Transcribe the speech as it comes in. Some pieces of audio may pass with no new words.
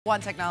One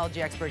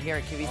technology expert here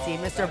at QVC,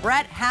 Mr.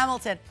 Brett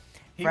Hamilton.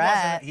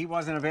 He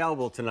wasn't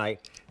available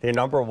tonight. They're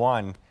number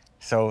one,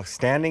 so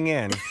standing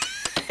in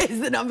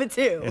is the number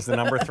two. Is the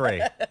number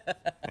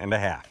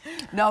 3.5.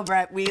 No,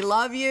 Brett, we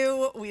love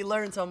you. We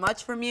learn so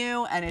much from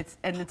you, and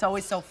it's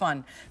always so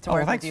fun to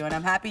work with you. And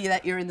I'm happy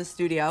that you're in the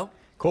studio.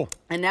 Cool.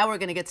 And now we're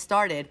going to get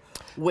started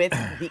with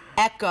the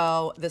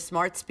Echo, the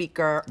smart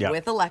speaker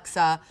with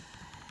Alexa,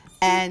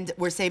 and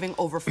we're saving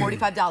over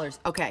 $45.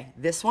 Okay,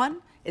 this one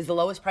is the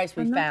lowest price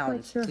we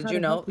found. Sure. Did you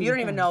know? You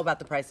don't even know about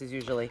the prices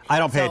usually. I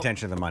don't pay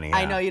attention to the money.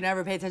 I know you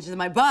never pay attention to the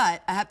money,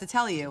 but I have to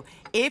tell you,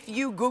 if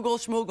you Google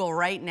Schmoogle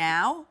right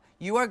now,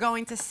 you are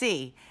going to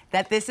see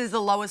that this is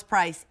the lowest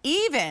price,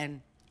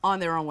 even on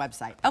their own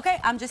website. Okay,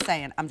 I'm just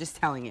saying. I'm just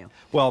telling you.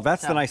 Well,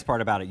 that's the nice part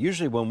about it.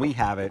 Usually when we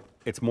have it,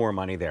 it's more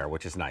money there,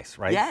 which is nice,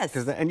 right? Yes.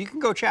 And you can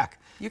go check.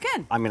 You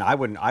can. I mean, I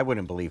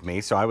wouldn't believe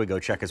me, so I would go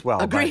check as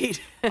well. Agreed.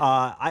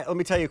 But, let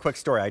me tell you a quick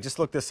story. I just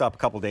looked this up a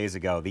couple days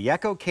ago. The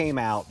Echo came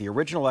out, the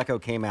original Echo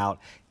came out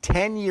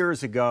 10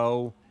 years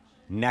ago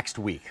next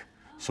week.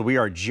 So we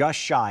are just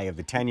shy of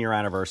the 10-year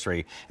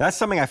anniversary. That's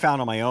something I found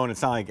on my own.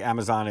 It's not like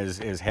Amazon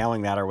is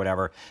hailing that or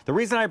whatever. The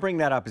reason I bring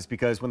that up is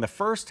because when the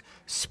first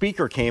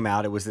speaker came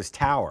out, it was this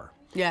tower.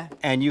 Yeah.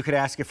 And you could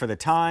ask it for the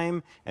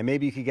time, and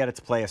maybe you could get it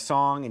to play a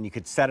song, and you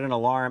could set an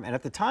alarm. And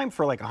at the time,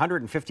 for like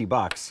 150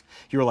 bucks,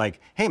 you were like,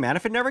 hey man,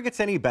 if it never gets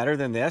any better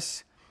than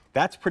this,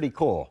 that's pretty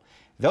cool.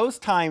 Those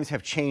times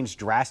have changed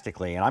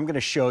drastically, and I'm gonna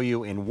show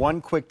you in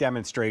one quick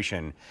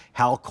demonstration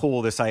how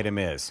cool this item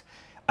is.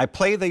 I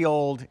play the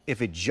old,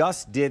 if it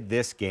just did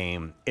this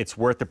game, it's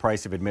worth the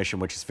price of admission,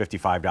 which is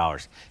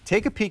 $55.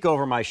 Take a peek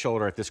over my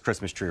shoulder at this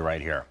Christmas tree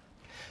right here.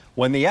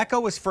 When the Echo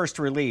was first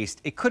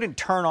released, it couldn't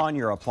turn on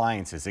your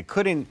appliances. It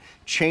couldn't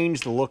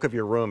change the look of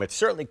your room. It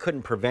certainly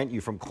couldn't prevent you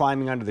from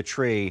climbing under the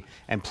tree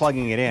and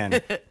plugging it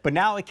in. But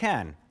now it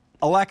can.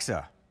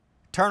 Alexa,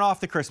 turn off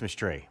the Christmas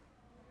tree.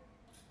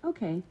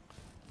 Okay.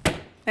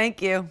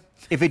 Thank you.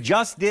 If it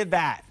just did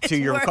that to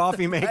your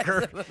coffee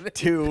maker,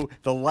 to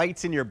the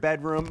lights in your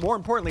bedroom, more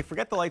importantly,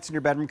 forget the lights in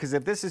your bedroom, because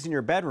if this is in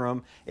your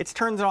bedroom, it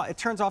turns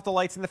off the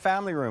lights in the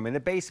family room, in the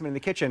basement, in the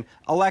kitchen.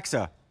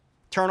 Alexa,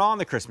 turn on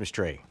the Christmas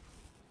tree.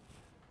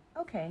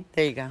 Okay.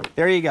 There you go.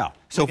 There you go.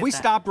 So if we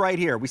stopped right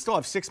here, we still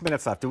have 6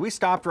 minutes left. If we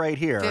stopped right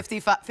here,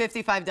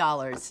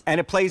 $55. and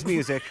it plays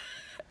music,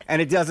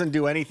 and it doesn't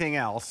do anything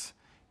else.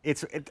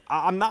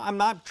 I'm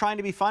not trying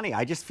to be funny.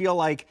 I just feel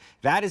like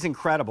that is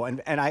incredible.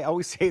 And I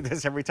always say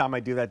this every time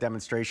I do that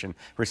demonstration,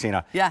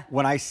 Christina. Yeah.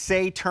 When I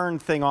say turn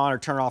thing on or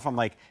turn off, I'm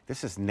like,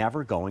 this is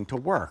never going to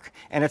work.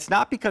 And it's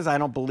not because I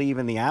don't believe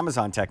in the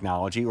Amazon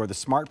technology or the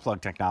smart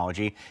plug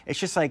technology. It's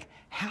just like,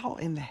 how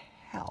in the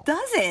hell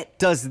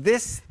does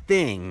this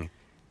thing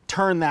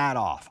turn that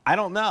off? I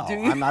don't know.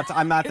 I'm not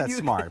that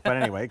smart. But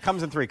anyway, it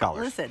comes in 3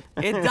 colors. Listen,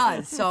 it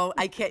does. So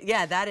I can't.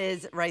 Yeah, that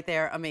is right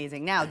there.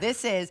 Amazing. Now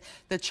this is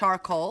the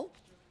charcoal.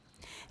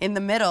 In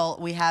the middle,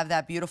 we have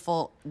that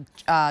beautiful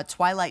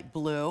twilight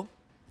blue.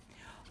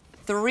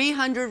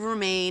 300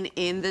 remain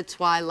in the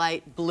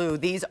twilight blue.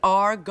 These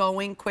are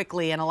going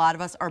quickly, and a lot of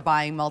us are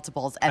buying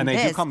multiples. And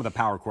they do come with a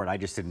power cord. I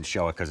just didn't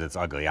show it because it's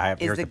ugly.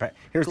 Here's the power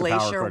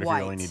cord if you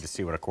really need to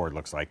see what a cord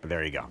looks like. But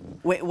there you go.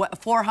 Wait, what?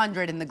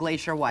 400 in the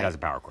Glacier White. It has a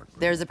power cord.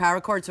 There's a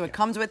power cord, so it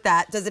comes with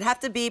that. Does it have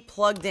to be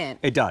plugged in?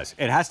 It does.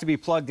 It has to be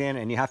plugged in,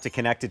 and you have to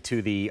connect it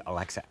to the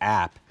Alexa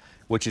app,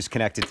 which is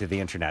connected to the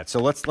internet. So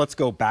let's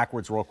go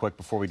backwards real quick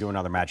before we do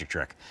another magic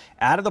trick.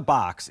 Out of the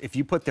box, if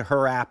you put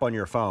her app on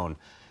your phone,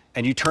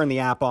 and you turn the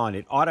app on,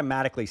 it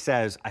automatically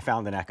says, I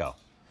found an Echo.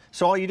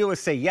 So all you do is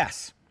say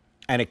yes,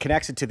 and it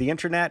connects it to the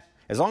internet.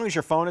 As long as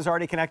your phone is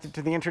already connected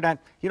to the internet,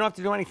 you don't have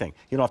to do anything.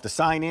 You don't have to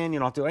sign in, you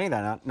don't have to do any of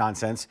that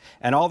nonsense.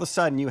 And all of a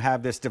sudden, you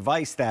have this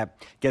device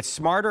that gets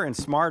smarter and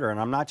smarter, and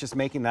I'm not just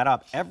making that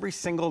up. Every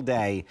single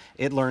day,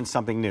 it learns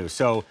something new.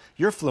 So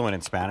you're fluent in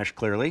Spanish,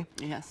 clearly.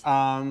 Yes.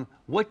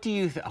 What do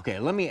you okay,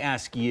 let me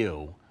ask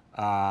you.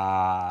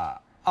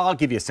 I'll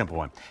give you a simple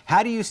one.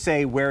 How do you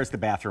say, where's the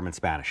bathroom in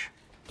Spanish?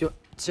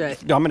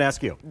 I'm going to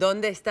ask you.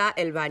 ¿Dónde está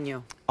el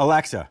baño?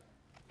 Alexa,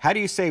 how do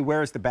you say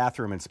where's the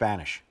bathroom in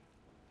Spanish?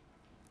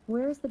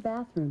 Where's the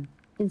bathroom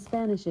in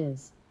Spanish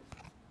is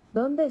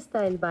 ¿Dónde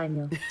está el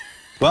baño?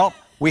 Well,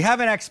 we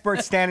have an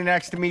expert standing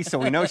next to me, so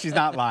we know she's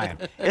not lying.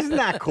 Isn't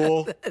that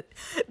cool?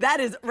 That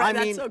is right. I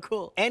mean, that's so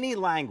cool. Any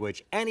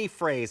language, any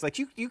phrase, like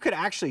you could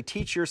actually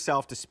teach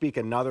yourself to speak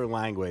another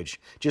language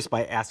just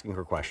by asking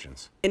her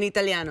questions. In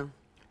Italiano.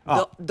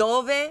 Oh.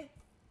 Dove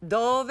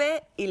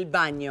il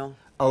baño?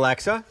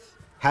 Alexa,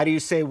 how do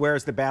you say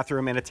where's the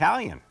bathroom in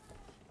Italian?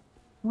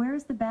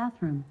 Where's the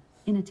bathroom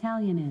in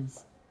Italian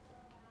is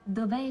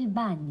Dove il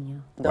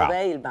bagno? Wow.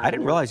 Dove il baño? I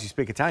didn't realize you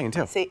speak Italian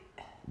too. Sì.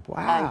 Wow.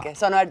 Anche.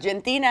 Sono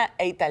argentina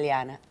e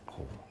italiana.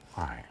 Oh,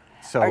 all right.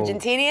 So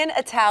Argentinian,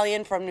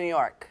 Italian from New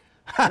York.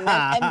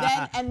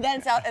 and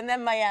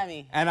then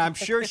Miami. And I'm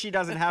sure she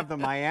doesn't have the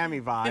Miami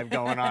vibe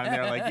going on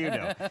there like you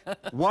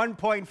do. 1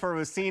 point for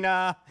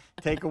Lucina,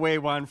 take away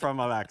 1 from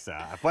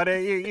Alexa. But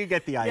you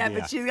get the idea. Yeah,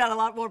 but she's got a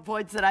lot more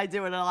points than I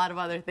do and a lot of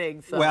other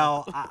things. So.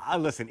 Well,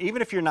 listen,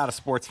 even if you're not a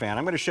sports fan,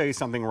 I'm going to show you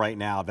something right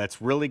now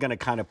that's really going to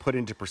kind of put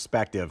into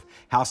perspective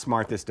how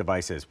smart this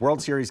device is.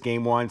 World Series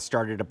Game 1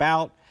 started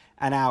about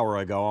an hour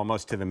ago,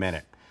 almost to the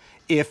minute.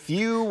 If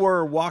you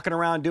were walking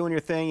around doing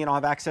your thing, you don't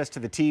have access to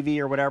the TV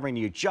or whatever, and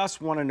you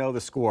just want to know the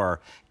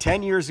score,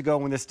 10 years ago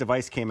when this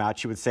device came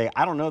out, you would say,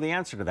 I don't know the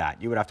answer to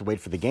that. You would have to wait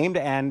for the game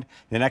to end.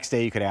 The next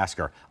day you could ask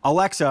her,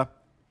 Alexa,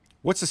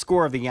 what's the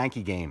score of the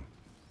Yankee game?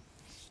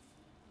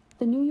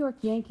 The New York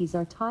Yankees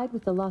are tied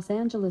with the Los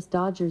Angeles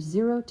Dodgers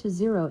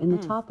 0-0 in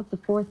the top of the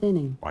 4th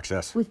inning. Watch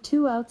this. With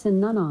 2 outs and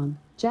none on,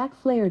 Jack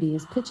Flaherty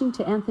is pitching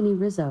to Anthony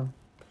Rizzo.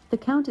 The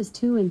count is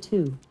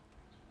 2-2.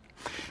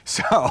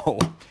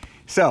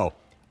 So,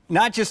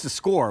 not just the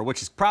score,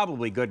 which is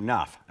probably good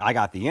enough. I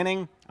got the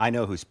inning. I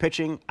know who's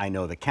pitching. I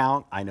know the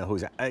count. I know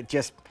who's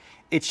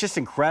it's just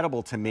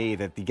incredible to me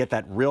that you get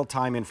that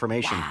real-time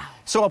information. Wow.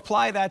 So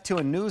apply that to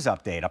a news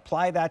update.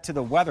 Apply that to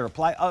the weather.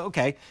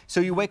 Okay, so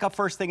you wake up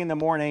first thing in the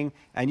morning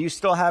and you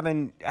still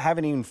haven't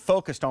even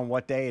focused on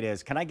what day it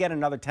is. Can I get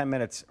another 10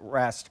 minutes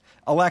rest?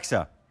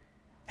 Alexa,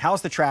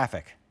 how's the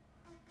traffic?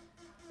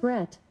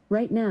 Brett,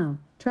 right now,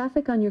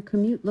 traffic on your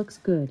commute looks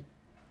good.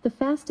 The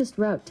fastest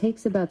route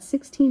takes about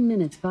 16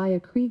 minutes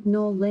via Krieg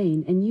Knoll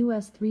Lane and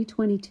US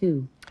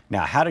 322.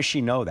 Now, how does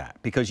she know that?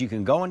 Because you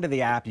can go into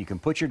the app, you can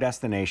put your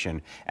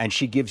destination, and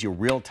she gives you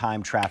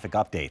real-time traffic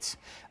updates.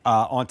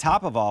 On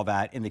top of all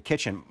that, in the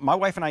kitchen, my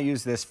wife and I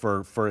use this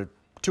for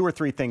 2 or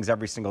 3 things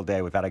every single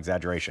day without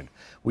exaggeration.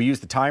 We use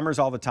the timers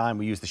all the time.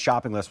 We use the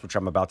shopping list, which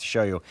I'm about to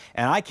show you.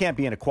 And I can't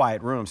be in a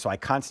quiet room, so I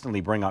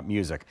constantly bring up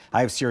music.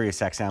 I have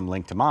SiriusXM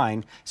linked to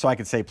mine, so I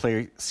could say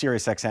play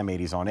SiriusXM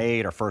 80s on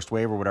 8 or First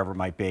Wave or whatever it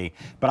might be.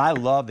 But I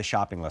love the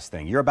shopping list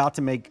thing. You're about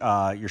to make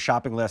your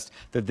shopping list.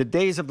 The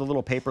days of the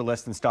little paper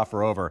list and stuff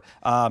are over.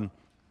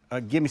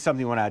 Give me something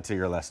you want to add to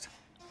your list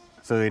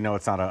so they know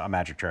it's not a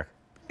magic trick.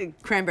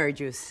 Cranberry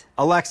juice.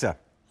 Alexa,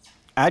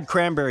 add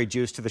cranberry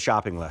juice to the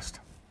shopping list.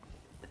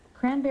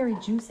 Cranberry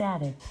juice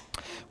added.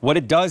 What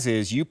it does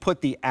is you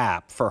put the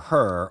app for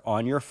her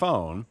on your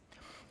phone,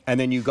 and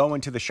then you go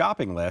into the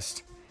shopping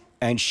list,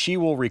 and she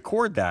will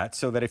record that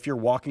so that if you're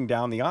walking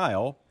down the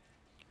aisle,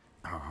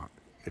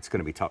 it's going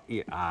to be tough.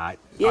 All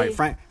right,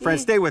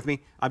 friends, stay with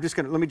me. Let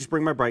me just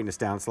bring my brightness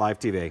down. It's live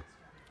TV.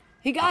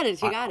 He got it.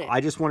 He got it.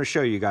 I just want to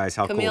show you guys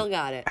Camille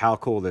got it. How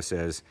cool this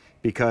is,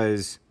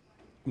 because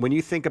when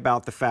you think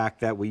about the fact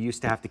that we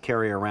used to have to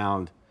carry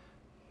around,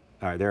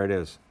 all right, there it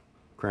is,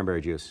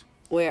 cranberry juice.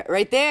 Where?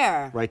 Right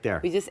there. Right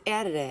there. We just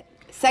added it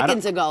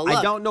seconds ago. Look.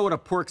 I don't know what a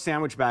pork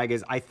sandwich bag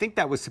is. I think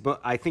that was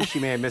I think she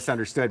may have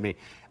misunderstood me.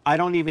 I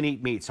don't even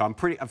eat meat, so I'm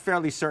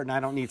fairly certain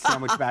I don't need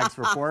sandwich bags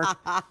for pork.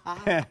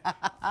 I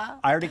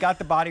already got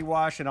the body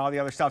wash and all the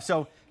other stuff.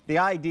 So the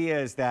idea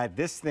is that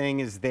this thing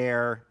is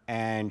there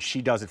and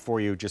she does it for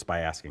you just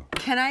by asking.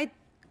 Can I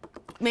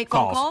make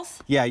phone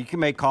calls? Yeah, you can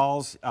make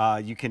calls.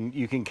 You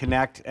can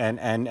connect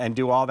and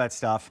do all that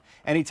stuff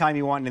anytime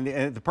you want.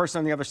 And the person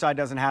on the other side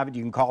doesn't have it,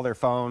 you can call their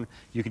phone.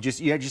 You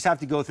just have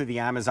to go through the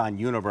Amazon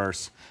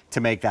universe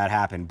to make that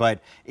happen.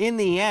 But in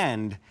the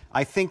end,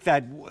 I think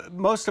that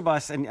most of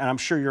us, and I'm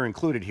sure you're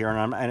included here,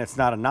 and it's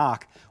not a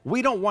knock,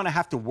 we don't want to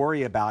have to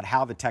worry about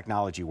how the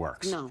technology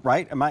works. No.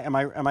 Right? Am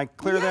I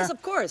clear there? Yes,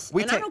 of course.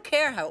 I don't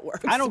care how it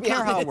works. I don't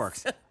care how it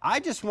works. I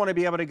just want to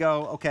be able to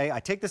go, okay, I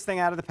take this thing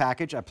out of the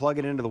package, I plug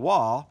it into the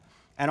wall,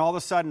 and all of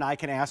a sudden I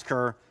can ask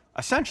her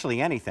essentially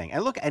anything.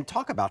 And look, and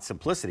talk about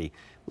simplicity.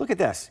 Look at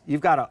this.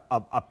 You've got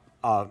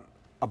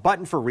a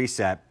button for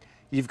reset.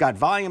 You've got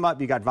volume up,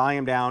 you've got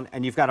volume down,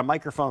 and you've got a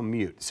microphone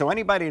mute. So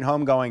anybody at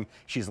home going,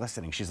 she's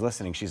listening, she's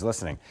listening, she's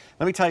listening.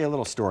 Let me tell you a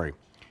little story.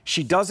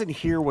 She doesn't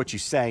hear what you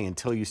say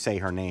until you say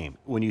her name.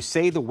 When you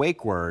say the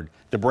wake word,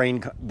 the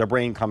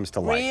brain comes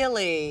to life.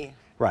 Really?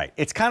 Right.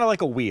 It's kind of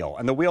like a wheel,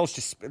 and the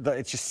wheel's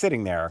it's just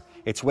sitting there.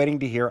 It's waiting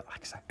to hear,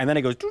 and then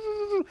it goes,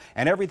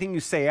 and everything you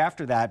say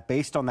after that,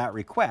 based on that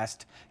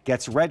request,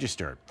 gets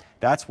registered.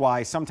 That's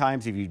why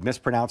sometimes if you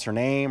mispronounce her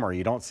name or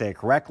you don't say it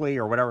correctly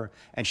or whatever,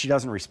 and she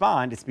doesn't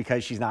respond, it's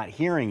because she's not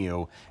hearing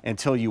you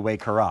until you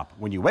wake her up.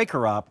 When you wake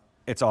her up,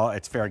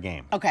 it's fair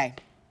game. Okay.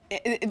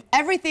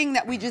 Everything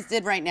that we just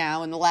did right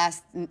now in the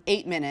last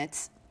 8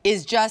 minutes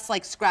is just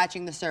like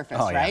scratching the surface,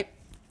 right?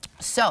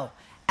 So,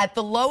 at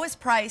the lowest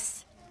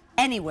price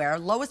anywhere,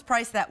 lowest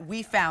price that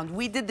we found,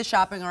 we did the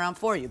shopping around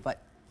for you,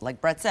 but like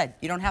Brett said,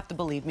 you don't have to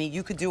believe me.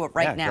 You could do it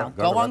right now.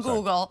 Go on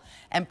Google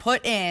and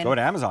put in. Go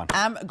to Amazon.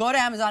 Go to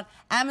Amazon.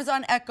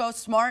 Amazon Echo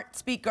Smart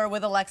Speaker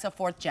with Alexa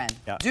 4th Gen.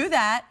 Yeah. Do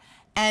that,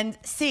 and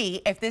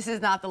see if this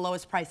is not the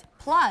lowest price.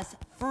 Plus,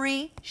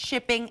 free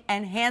shipping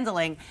and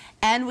handling.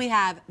 And we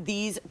have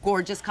these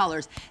gorgeous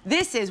colors.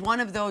 This is one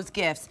of those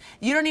gifts.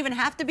 You don't even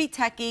have to be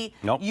techie.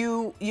 Nope.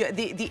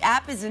 The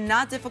app is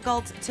not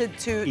difficult to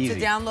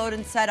download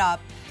and set up.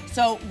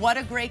 So what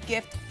a great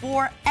gift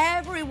for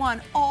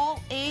everyone,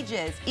 all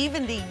ages.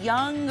 Even the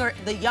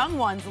young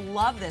ones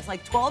love this,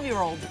 like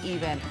 12-year-olds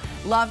even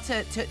love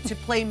to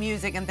play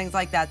music and things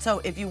like that. So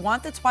if you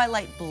want the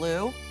Twilight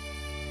Blue,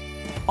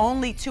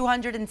 only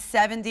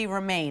 270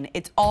 remain.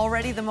 It's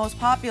already the most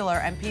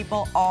popular and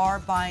people are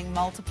buying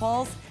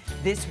multiples.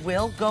 This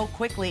will go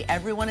quickly.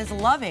 Everyone is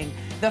loving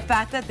the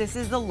fact that this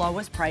is the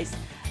lowest price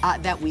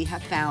that we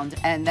have found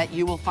and that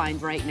you will find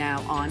right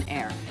now on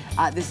air.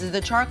 This is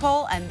the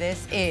charcoal and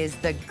this is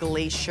the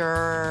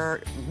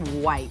glacier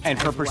white. And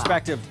for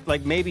perspective,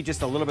 like maybe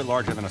just a little bit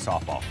larger than a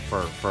softball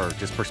for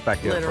just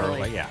perspective.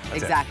 Literally. Yeah, that's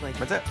exactly.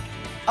 That's it.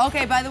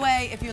 Okay, by the way, if you